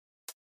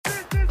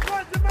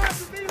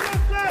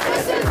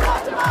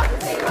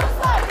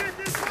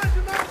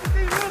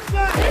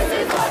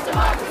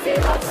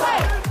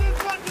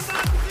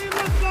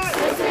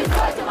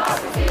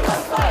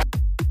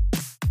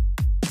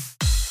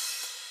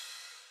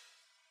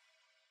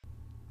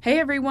Hey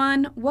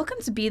everyone, welcome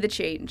to Be the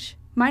Change.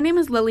 My name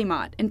is Lily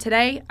Mott, and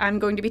today I'm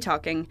going to be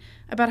talking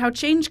about how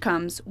change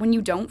comes when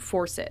you don't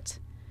force it.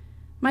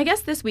 My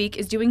guest this week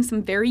is doing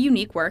some very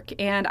unique work,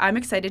 and I'm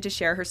excited to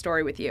share her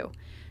story with you.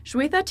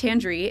 Shweta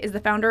Tandri is the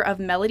founder of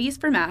Melodies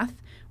for Math,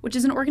 which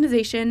is an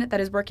organization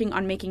that is working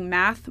on making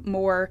math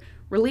more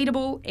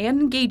relatable and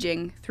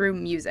engaging through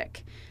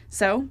music.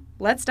 So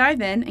let's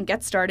dive in and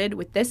get started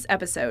with this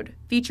episode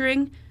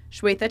featuring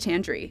Shweta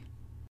Tandri.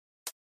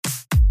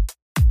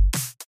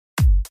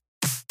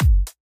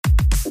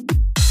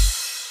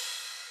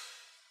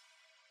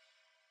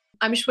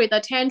 I'm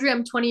Shweta Tandri.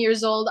 I'm 20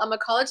 years old. I'm a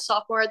college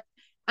sophomore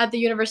at the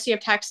University of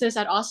Texas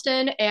at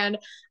Austin, and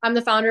I'm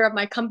the founder of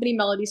my company,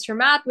 Melodies for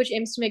Math, which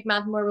aims to make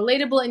math more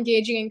relatable,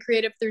 engaging, and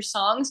creative through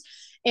songs.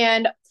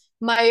 And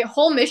my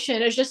whole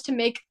mission is just to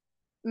make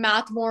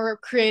math more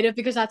creative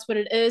because that's what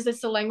it is. It's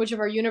the language of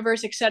our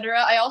universe,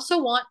 etc. I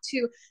also want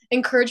to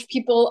encourage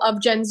people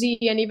of Gen Z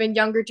and even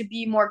younger to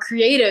be more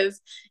creative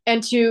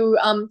and to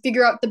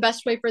figure out the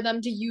best way for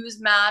them to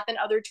use math and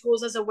other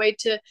tools as a way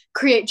to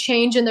create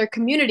change in their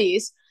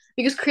communities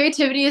because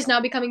creativity is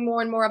now becoming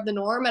more and more of the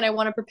norm, and I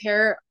want to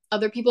prepare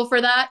other people for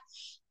that.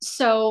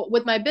 So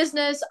with my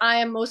business, I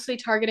am mostly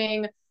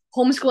targeting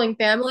homeschooling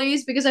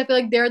families because I feel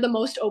like they're the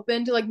most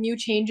open to like new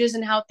changes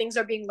and how things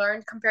are being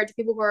learned compared to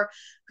people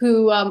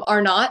who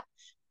are not.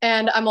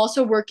 And I'm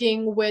also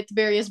working with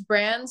various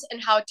brands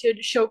and how to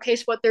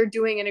showcase what they're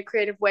doing in a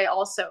creative way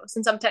also,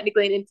 since I'm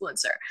technically an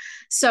influencer.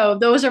 So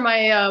those are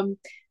my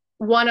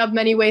one of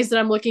many ways that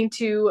I'm looking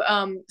to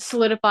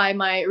solidify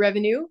my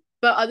revenue.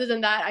 But other than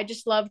that, I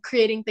just love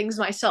creating things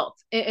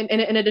myself in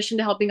addition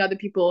to helping other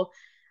people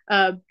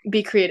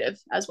be creative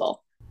as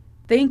well.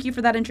 Thank you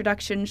for that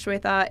introduction,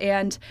 Shweta,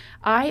 and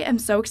I am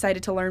so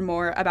excited to learn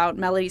more about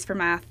Melodies for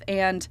Math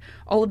and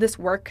all of this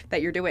work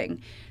that you're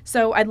doing.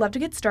 So I'd love to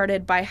get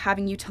started by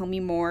having you tell me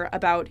more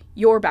about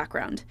your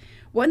background.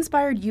 What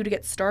inspired you to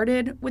get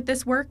started with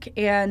this work,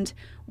 and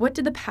what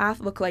did the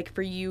path look like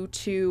for you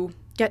to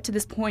get to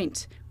this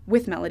point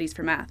with Melodies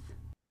for Math?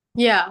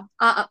 Yeah,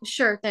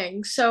 sure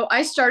thing. So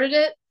I started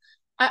it.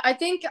 I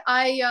think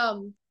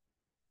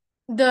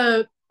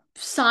the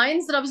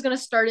signs that I was gonna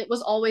start it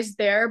was always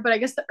there, but I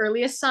guess the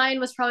earliest sign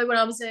was probably when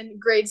I was in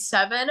grade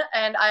 7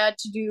 and I had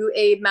to do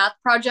a math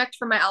project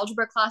for my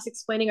algebra class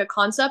explaining a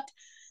concept.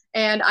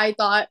 And I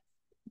thought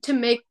to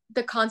make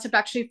the concept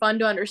actually fun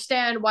to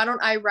understand, why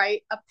don't I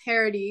write a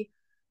parody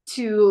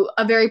to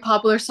a very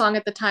popular song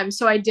at the time?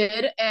 So I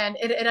did, and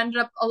it ended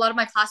up a lot of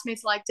my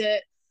classmates liked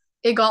it.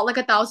 It got like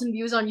 1,000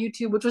 views on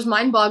YouTube, which was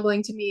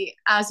mind-boggling to me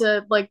as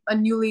a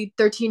newly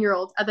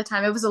 13-year-old at the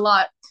time. It was a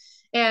lot.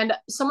 And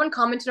someone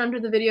commented under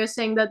the video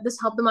saying that this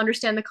helped them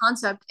understand the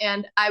concept.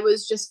 And I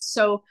was just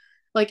so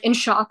like in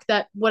shock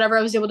that whatever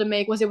I was able to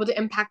make was able to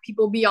impact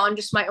people beyond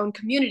just my own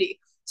community.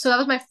 So that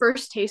was my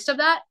first taste of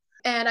that.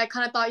 And I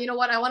kind of thought, you know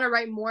what, I want to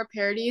write more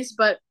parodies,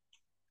 but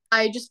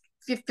I just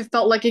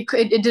felt like it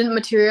didn't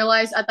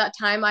materialize at that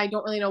time. I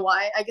don't really know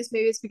why. I guess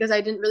maybe it's because I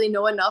didn't really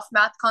know enough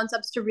math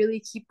concepts to really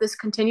keep this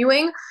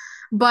continuing.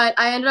 But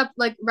I ended up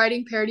like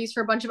writing parodies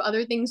for a bunch of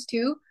other things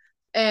too.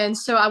 And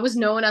so I was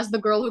known as the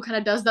girl who kind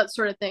of does that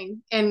sort of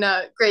thing in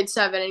grade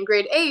 7. In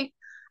grade 8,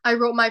 I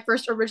wrote my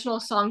first original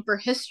song for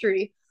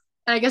history.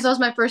 And I guess that was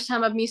my first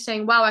time of me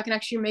saying, wow, I can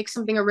actually make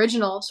something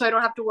original. So I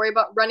don't have to worry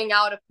about running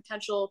out of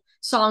potential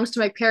songs to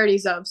make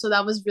parodies of. So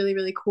that was really,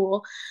 really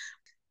cool.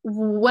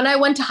 When I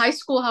went to high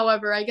school,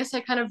 however, I guess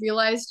I kind of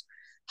realized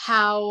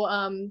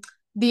how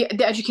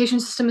the education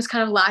system is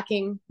kind of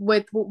lacking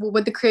with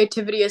the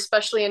creativity,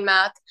 especially in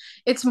math.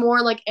 It's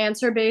more like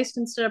answer based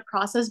instead of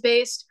process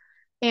based.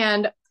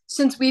 And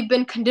since we've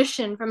been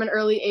conditioned from an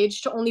early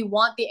age to only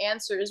want the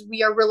answers,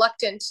 we are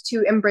reluctant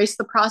to embrace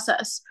the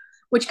process,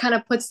 which kind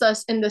of puts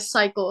us in this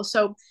cycle.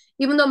 So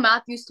even though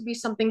math used to be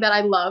something that I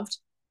loved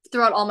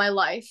throughout all my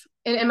life,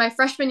 in my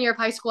freshman year of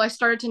high school, I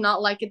started to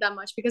not like it that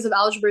much because of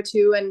algebra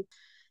 2, and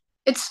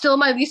it's still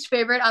my least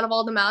favorite out of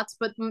all the maths,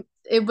 but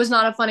it was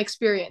not a fun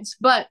experience.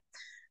 But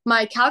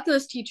my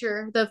calculus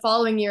teacher the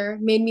following year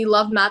made me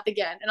love math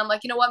again. And I'm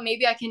like, you know what?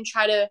 Maybe I can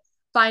try to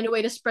find a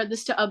way to spread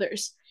this to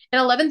others. In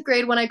 11th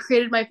grade, when I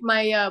created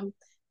my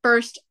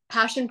first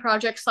passion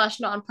project slash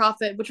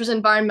nonprofit, which was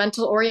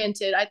environmental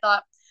oriented, I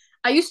thought,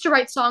 I used to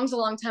write songs a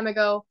long time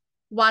ago.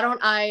 Why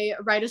don't I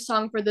write a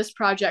song for this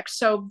project?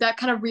 So that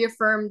kind of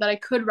reaffirmed that I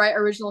could write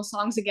original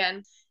songs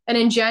again. And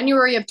in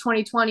January of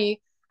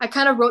 2020, I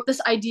kind of wrote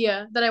this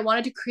idea that I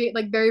wanted to create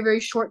like very,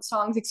 very short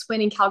songs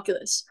explaining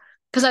calculus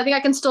because I think I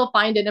can still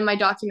find it in my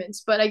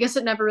documents, but I guess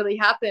it never really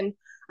happened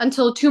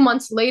until 2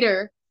 months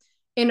later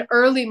in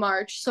early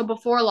March. So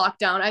before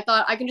lockdown, I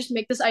thought I can just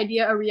make this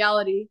idea a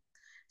reality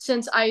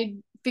since I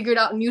figured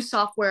out new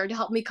software to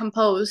help me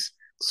compose.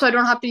 So I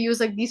don't have to use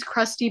like these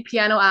crusty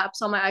piano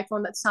apps on my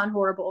iPhone that sound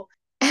horrible.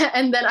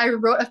 And then I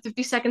wrote a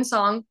 50-second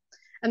song.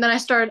 And then I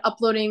started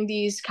uploading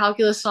these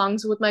calculus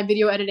songs with my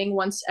video editing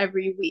once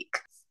every week.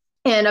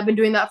 And I've been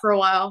doing that for a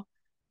while.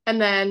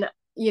 And then,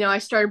 I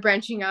started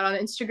branching out on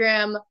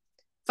Instagram,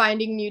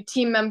 finding new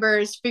team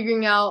members,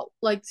 figuring out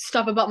like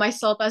stuff about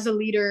myself as a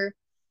leader,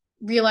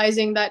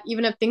 realizing that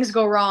even if things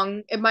go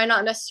wrong, it might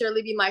not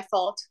necessarily be my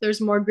fault.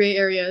 There's more gray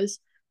areas.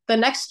 The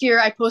next year,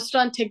 I posted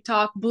on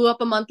TikTok, blew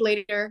up a month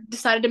later,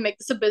 decided to make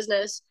this a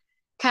business,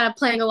 kind of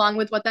playing along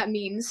with what that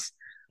means,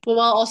 but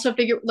while also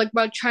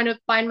while trying to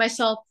find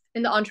myself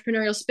in the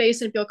entrepreneurial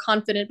space and feel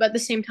confident, but at the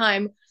same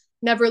time,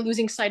 never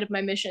losing sight of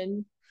my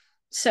mission.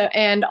 So,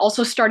 and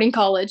also starting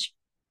college.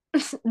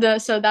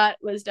 So that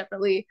was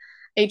definitely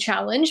a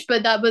challenge,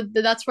 but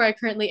that's where I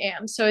currently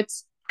am. So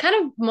it's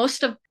kind of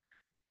most of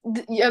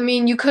I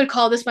mean, you could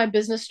call this my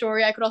business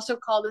story. I could also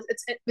call this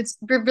it's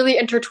really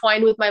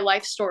intertwined with my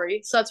life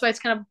story. So that's why it's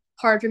kind of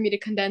hard for me to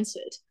condense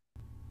it.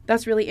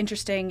 That's really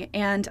interesting.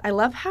 And I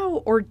love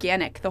how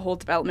organic the whole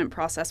development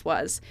process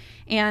was.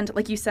 And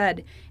like you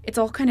said, it's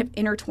all kind of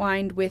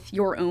intertwined with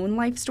your own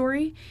life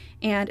story.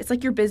 And it's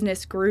like your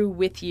business grew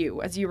with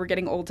you as you were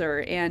getting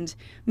older and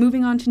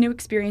moving on to new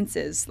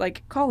experiences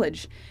like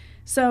college.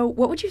 So,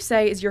 what would you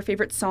say is your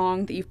favorite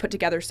song that you've put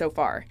together so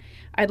far?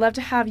 I'd love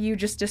to have you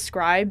just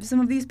describe some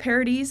of these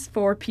parodies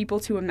for people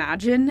to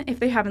imagine if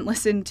they haven't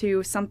listened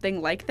to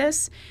something like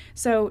this.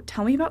 So,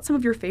 tell me about some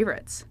of your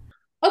favorites.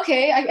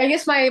 Okay, I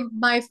guess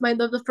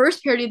the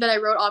first parody that I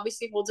wrote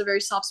obviously holds a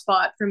very soft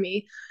spot for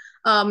me.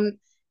 Um,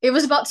 it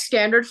was about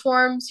standard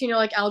forms,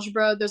 like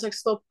algebra. There's like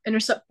slope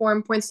intercept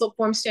form, point slope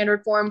form,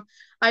 standard form.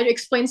 I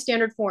explained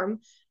standard form,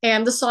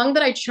 and the song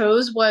that I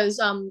chose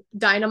was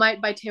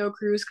 "Dynamite" by Teo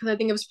Cruz because I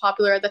think it was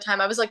popular at the time.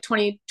 I was like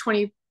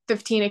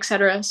 2015,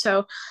 etc.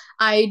 So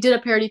I did a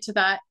parody to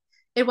that.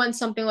 It went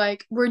something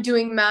like, "We're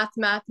doing math,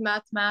 math,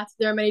 math, math.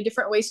 There are many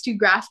different ways to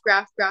graph,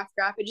 graph, graph,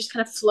 graph." It just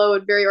kind of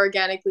flowed very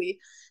organically.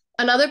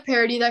 Another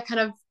parody that kind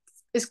of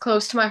is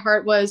close to my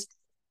heart was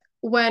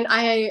when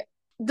I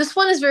this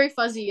one is very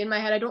fuzzy in my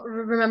head. I don't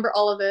remember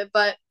all of it,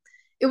 but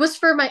it was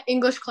for my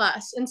English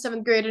class in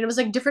 7th grade, and it was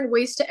like different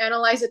ways to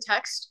analyze a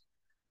text.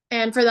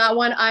 And for that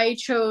one, I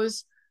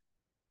chose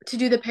to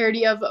do the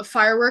parody of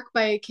Firework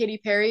by Katy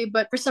Perry.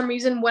 But for some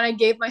reason, when I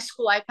gave my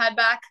school iPad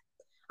back,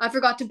 I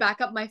forgot to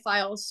back up my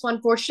files. So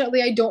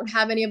unfortunately, I don't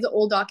have any of the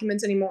old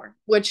documents anymore,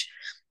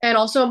 and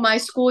also my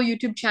school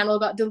YouTube channel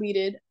got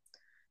deleted.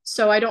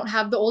 So I don't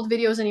have the old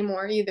videos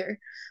anymore either.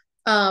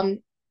 Um,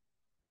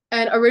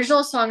 an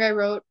original song I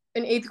wrote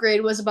in 8th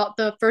grade was about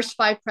the first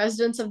 5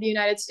 presidents of the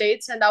United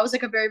States, and that was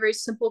like a very very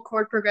simple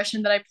chord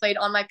progression that I played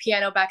on my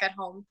piano back at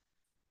home.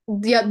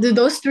 Yeah,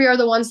 those three are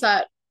the ones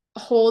that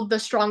hold the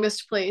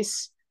strongest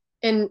place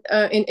in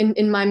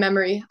my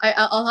memory.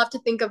 I'll have to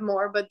think of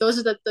more, but those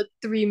are the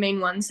three main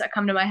ones that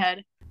come to my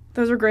head.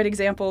 Those are great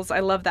examples.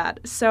 I love that.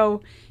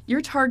 So,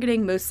 you're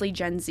targeting mostly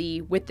Gen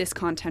Z with this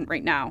content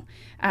right now,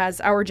 as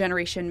our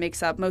generation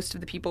makes up most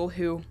of the people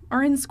who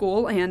are in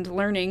school and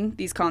learning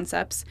these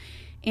concepts.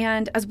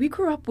 And as we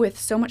grew up with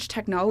so much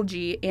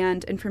technology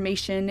and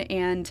information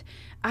and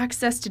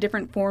access to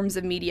different forms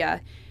of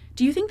media,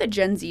 do you think that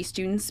Gen Z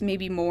students may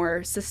be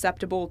more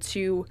susceptible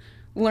to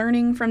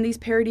learning from these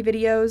parody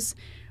videos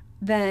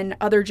than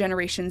other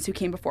generations who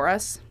came before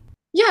us?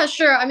 Yeah,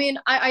 sure. I mean,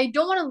 I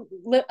don't want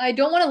to I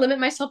don't want to limit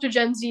myself to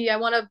Gen Z. I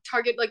want to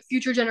target like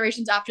future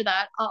generations after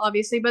that,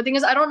 obviously. But the thing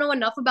is, I don't know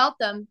enough about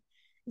them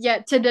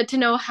yet to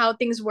know how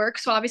things work.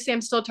 So obviously,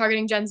 I'm still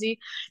targeting Gen Z.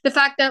 The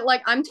fact that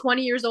like I'm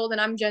 20 years old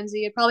and I'm Gen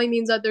Z, it probably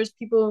means that there's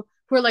people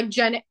who are like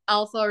Gen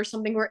Alpha or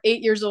something who are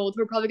 8 years old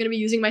who are probably going to be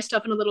using my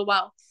stuff in a little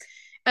while.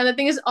 And the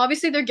thing is,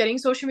 obviously, they're getting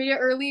social media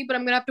early, but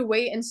I'm gonna have to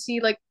wait and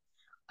see like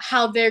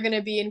how they're going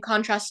to be in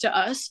contrast to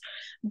us.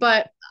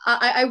 But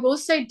I will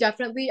say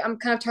definitely I'm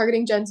kind of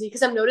targeting Gen Z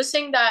because I'm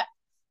noticing that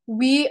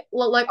we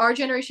like our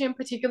generation in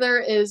particular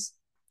is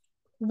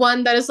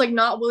one that is like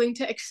not willing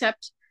to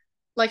accept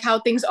like how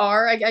things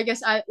are. I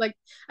guess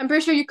I'm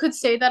pretty sure you could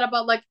say that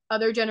about like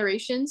other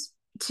generations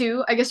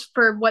too, I guess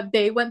for what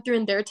they went through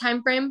in their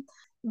time frame.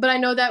 But I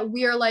know that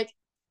we are like,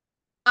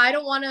 I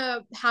don't want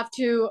to have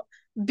to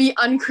be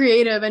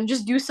uncreative and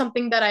just do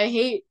something that I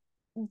hate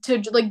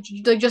to like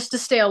just to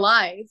stay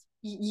alive,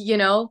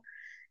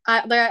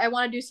 I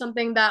want to do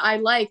something that I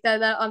like,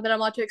 that I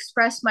want to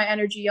express my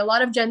energy. A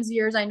lot of Gen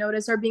Zers I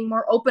notice are being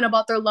more open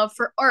about their love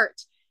for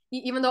art,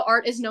 even though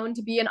art is known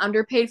to be an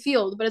underpaid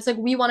field. But it's like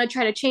we want to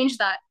try to change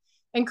that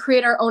and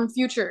create our own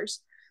futures.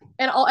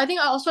 And I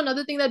think also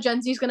another thing that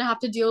Gen Z is going to have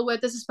to deal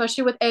with is,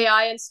 especially with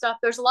AI and stuff,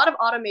 there's a lot of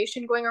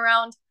automation going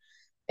around,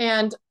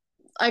 and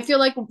I feel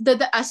like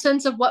the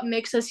essence of what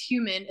makes us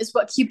human is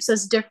what keeps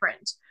us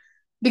different,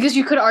 because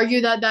you could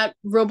argue that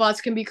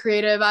robots can be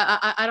creative.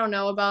 I don't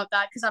know about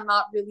that because I'm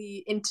not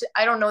really into.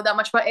 I don't know that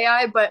much about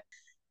AI, but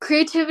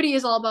creativity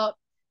is all about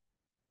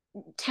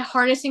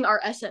harnessing our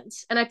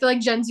essence, and I feel like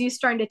Gen Z is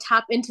starting to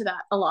tap into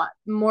that a lot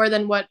more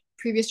than what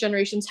previous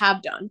generations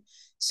have done.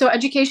 So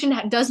education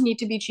does need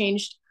to be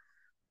changed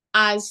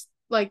as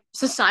like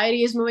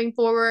society is moving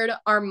forward,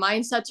 our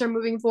mindsets are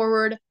moving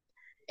forward,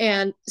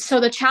 and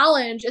so the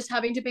challenge is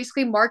having to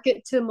basically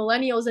market to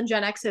millennials and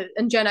Gen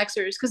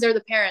Xers because they're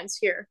the parents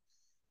here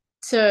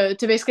to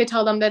basically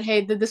tell them that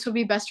hey, this would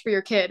be best for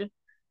your kid.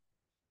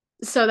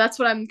 So that's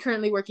what I'm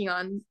currently working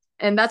on,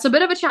 and that's a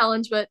bit of a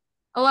challenge, but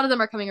a lot of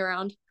them are coming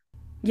around.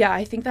 Yeah,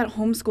 I think that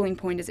homeschooling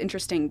point is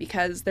interesting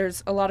because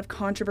there's a lot of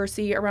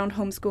controversy around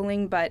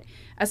homeschooling, but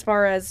as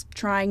far as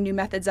trying new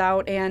methods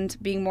out and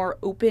being more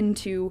open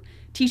to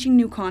teaching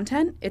new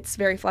content, it's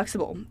very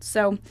flexible.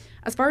 So,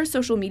 as far as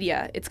social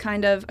media, it's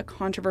kind of a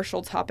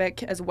controversial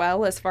topic as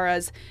well, as far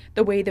as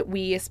the way that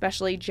we,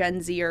 especially Gen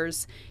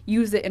Zers,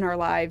 use it in our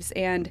lives,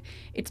 and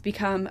it's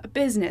become a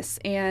business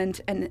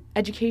and an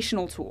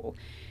educational tool.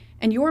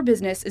 And your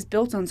business is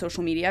built on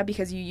social media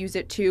because you use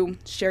it to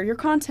share your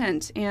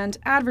content and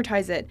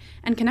advertise it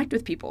and connect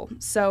with people.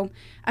 So,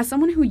 as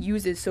someone who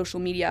uses social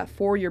media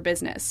for your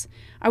business,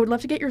 I would love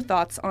to get your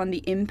thoughts on the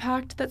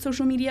impact that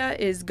social media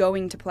is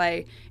going to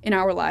play in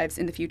our lives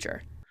in the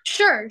future.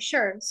 Sure,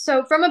 sure.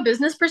 So from a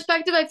business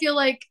perspective, I feel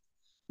like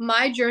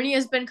my journey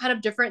has been kind of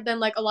different than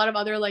like a lot of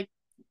other like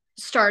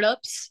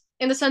startups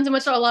in the sense in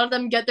which a lot of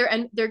them get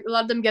a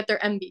lot of them get their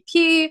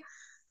MVP,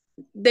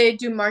 they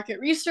do market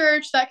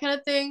research, that kind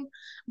of thing.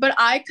 But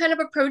I kind of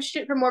approached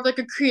it from more of like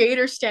a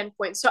creator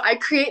standpoint. So I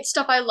create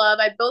stuff I love,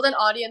 I build an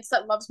audience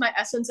that loves my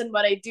essence and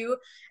what I do,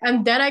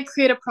 and then I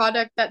create a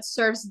product that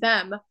serves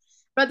them.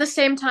 But at the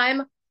same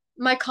time,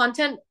 my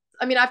content,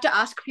 I mean, I have to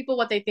ask people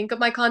what they think of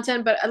my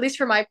content, but at least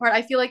for my part,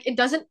 I feel like it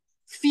doesn't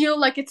feel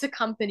like it's a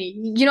company.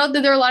 You know,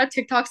 there are a lot of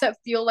TikToks that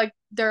feel like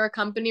they're a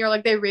company or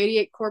like they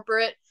radiate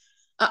corporate.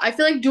 I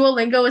feel like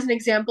Duolingo is an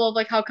example of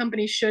like how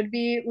companies should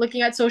be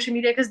looking at social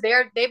media because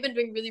they've been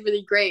doing really,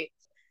 really great.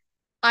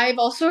 I've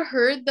also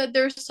heard that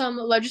there's some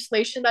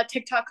legislation that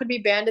TikTok could be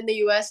banned in the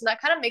US, and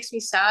that kind of makes me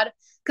sad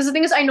because the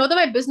thing is, I know that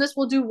my business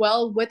will do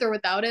well with or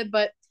without it,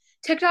 but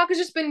TikTok has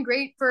just been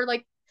great for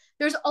like,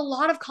 there's a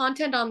lot of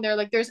content on there.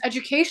 Like, there's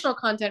educational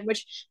content,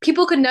 which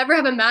people could never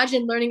have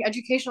imagined learning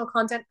educational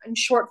content in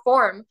short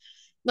form.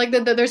 Like,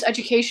 there's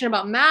education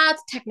about math,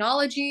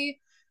 technology.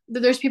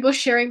 There's people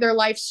sharing their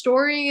life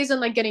stories and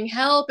like getting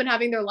help and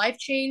having their life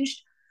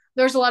changed.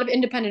 There's a lot of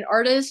independent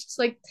artists.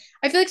 Like,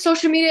 I feel like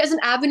social media is an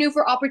avenue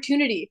for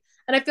opportunity.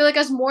 And I feel like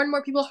as more and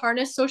more people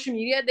harness social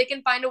media, they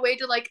can find a way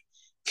to like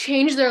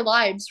change their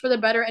lives for the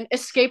better and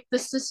escape the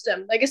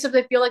system. I guess if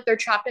they feel like they're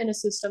trapped in a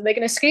system, they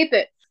can escape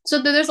it. So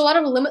there's a lot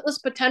of limitless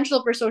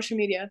potential for social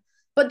media.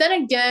 But then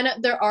again,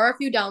 there are a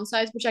few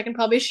downsides, which I can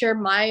probably share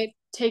my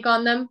take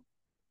on them.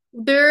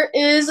 There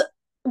is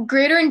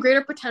greater and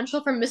greater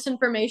potential for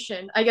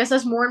misinformation. I guess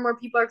as more and more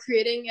people are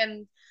creating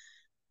and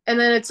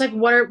then it's like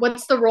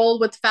what's the role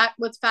with fact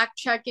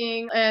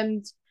checking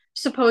and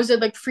supposed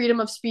like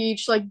freedom of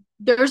speech. Like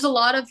there's a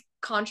lot of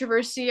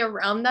controversy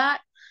around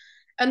that.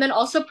 And then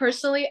also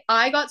personally,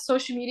 I got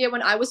social media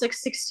when I was like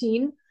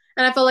 16,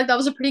 and I felt like that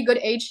was a pretty good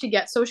age to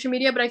get social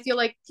media, but I feel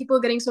like people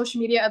getting social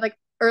media at like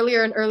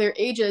earlier and earlier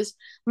ages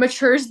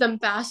matures them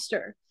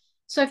faster.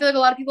 So I feel like a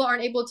lot of people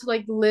aren't able to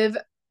like live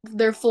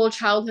their full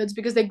childhoods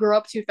because they grow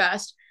up too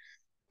fast.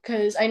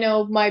 Because I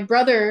know my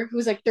brother,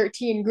 who's like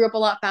 13, grew up a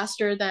lot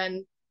faster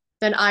than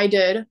I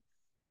did.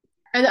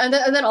 And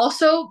then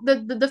also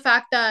the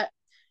fact that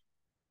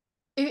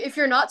if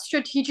you're not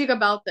strategic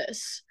about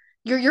this,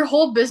 your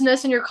whole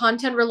business and your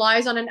content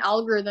relies on an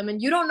algorithm,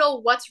 and you don't know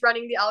what's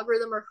running the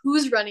algorithm or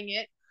who's running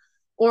it,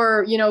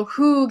 or you know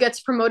who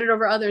gets promoted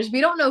over others.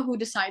 We don't know who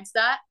decides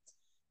that.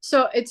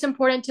 So it's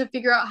important to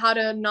figure out how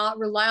to not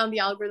rely on the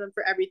algorithm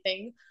for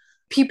everything.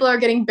 People are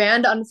getting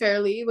banned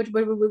unfairly,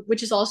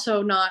 which is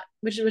also not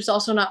which is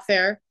also not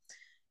fair.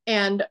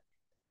 And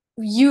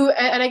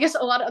I guess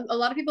a lot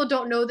of people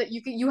don't know that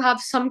you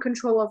have some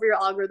control over your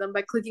algorithm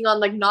by clicking on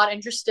like not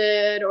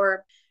interested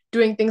or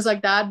doing things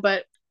like that.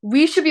 But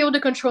we should be able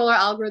to control our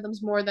algorithms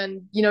more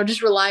than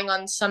just relying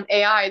on some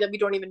AI that we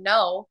don't even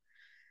know.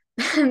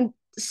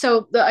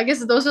 So I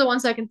guess those are the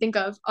ones I can think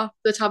of off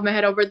the top of my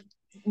head over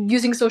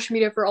using social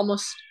media for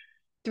almost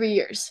 3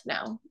 years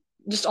now.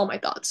 Just all my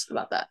thoughts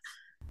about that.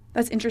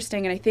 That's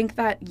interesting, and I think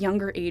that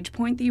younger age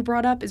point that you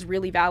brought up is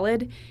really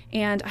valid,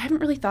 and I haven't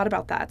really thought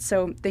about that,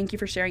 so thank you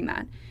for sharing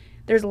that.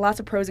 There's lots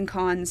of pros and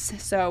cons,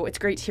 so it's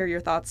great to hear your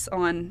thoughts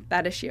on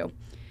that issue.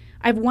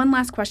 I have one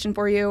last question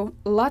for you.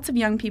 Lots of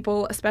young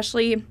people,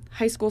 especially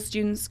high school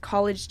students,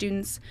 college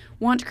students,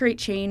 want to create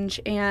change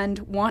and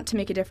want to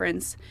make a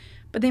difference,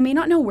 but they may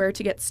not know where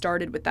to get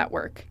started with that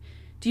work.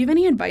 Do you have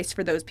any advice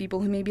for those people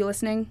who may be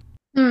listening?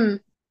 Hmm.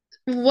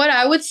 What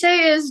I would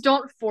say is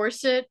don't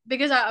force it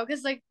because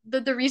like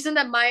the reason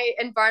that my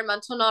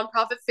environmental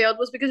nonprofit failed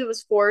was because it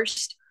was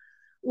forced.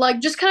 Like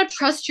just kind of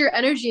trust your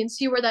energy and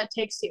see where that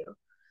takes you.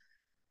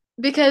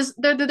 Because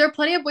there are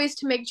plenty of ways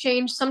to make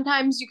change.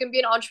 Sometimes you can be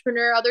an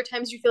entrepreneur, other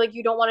times you feel like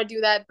you don't want to do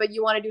that, but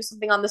you want to do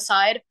something on the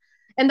side.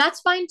 And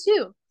that's fine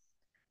too.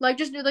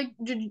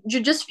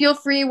 Just feel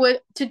free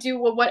to do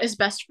what is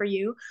best for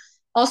you.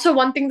 Also,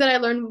 one thing that I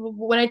learned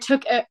when I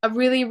took a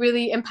really,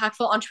 really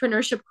impactful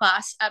entrepreneurship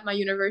class at my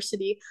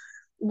university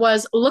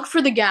was look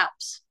for the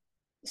gaps.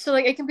 So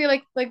like it can be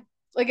like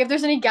if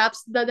there's any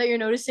gaps that you're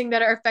noticing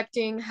that are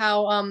affecting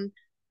how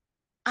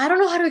I don't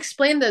know how to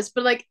explain this,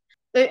 but like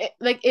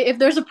if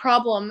there's a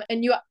problem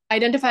and you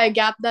identify a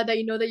gap that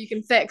you know that you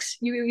can fix,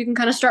 you can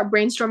kind of start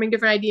brainstorming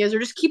different ideas or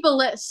just keep a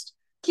list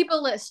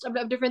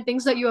of different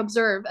things that you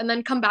observe and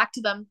then come back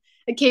to them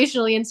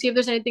occasionally and see if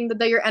there's anything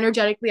that you're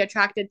energetically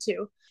attracted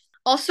to.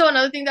 Also,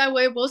 another thing that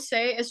I will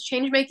say is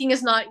change making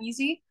is not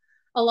easy.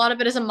 A lot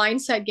of it is a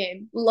mindset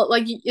game.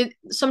 Like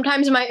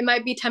sometimes it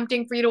might be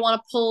tempting for you to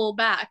want to pull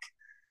back,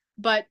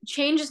 but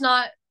change is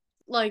not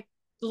like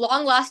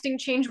long lasting.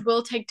 Change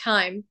will take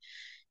time.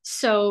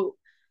 So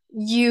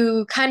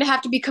you kind of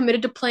have to be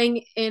committed to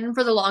playing in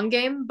for the long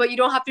game, but you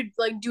don't have to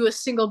like do a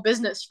single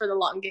business for the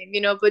long game,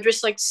 but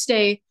just like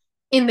stay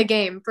in the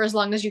game for as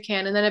long as you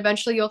can. And then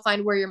eventually you'll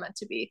find where you're meant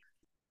to be.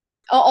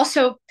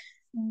 Also,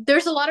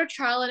 there's a lot of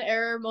trial and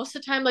error. Most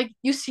of the time, like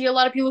you see a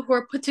lot of people who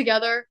are put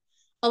together.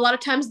 A lot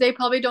of times they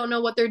probably don't know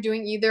what they're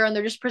doing either, and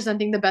they're just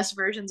presenting the best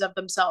versions of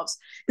themselves.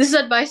 This is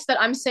advice that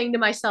I'm saying to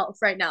myself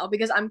right now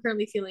because I'm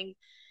currently feeling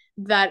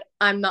that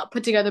I'm not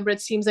put together, but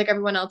it seems like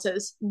everyone else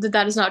is.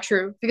 That is not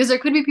true because there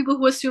could be people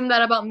who assume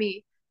that about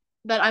me,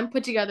 that I'm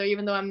put together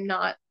even though I'm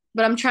not.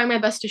 But I'm trying my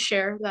best to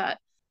share that.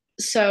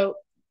 So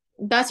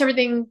that's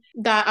everything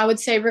that I would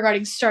say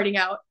regarding starting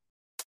out.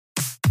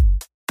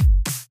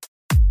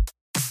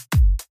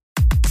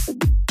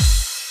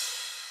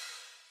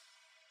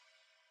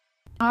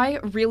 I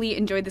really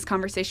enjoyed this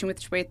conversation with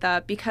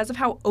Shweta because of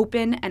how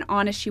open and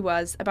honest she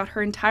was about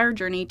her entire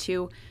journey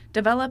to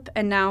develop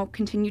and now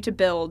continue to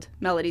build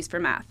Melodies for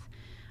Math.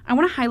 I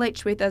want to highlight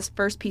Shweta's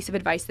first piece of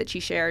advice that she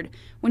shared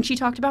when she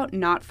talked about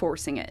not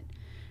forcing it.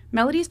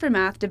 Melodies for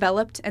Math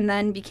developed and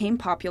then became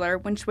popular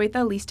when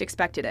Shweta least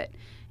expected it,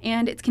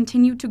 and it's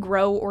continued to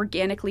grow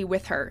organically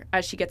with her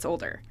as she gets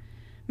older.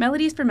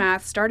 Melodies for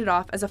Math started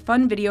off as a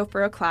fun video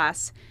for a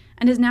class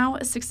and is now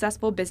a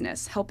successful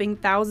business helping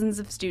thousands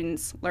of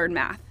students learn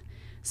math.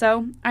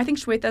 So I think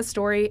Shweta's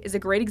story is a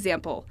great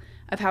example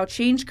of how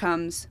change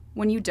comes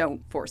when you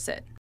don't force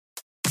it.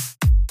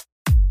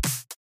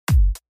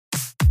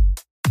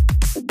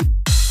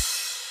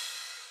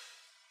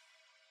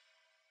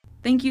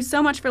 Thank you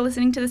so much for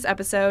listening to this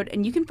episode,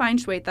 and you can find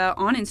Shweta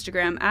on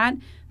Instagram at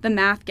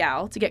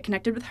 @themathgal to get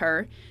connected with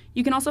her.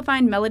 You can also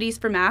find Melodies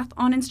for Math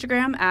on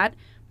Instagram at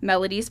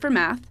Melodies for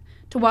Math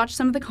to watch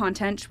some of the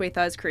content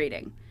Shweta is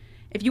creating.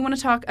 If you want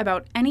to talk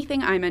about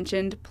anything I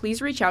mentioned,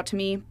 please reach out to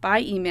me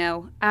by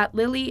email at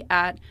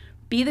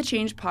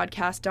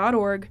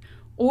lily@bethechangepodcast.org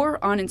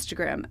or on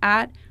Instagram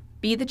at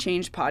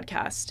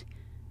bethechangepodcast.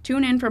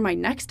 Tune in for my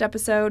next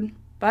episode,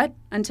 but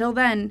until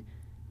then,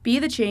 be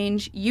the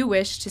change you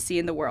wish to see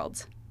in the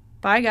world.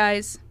 Bye,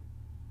 guys.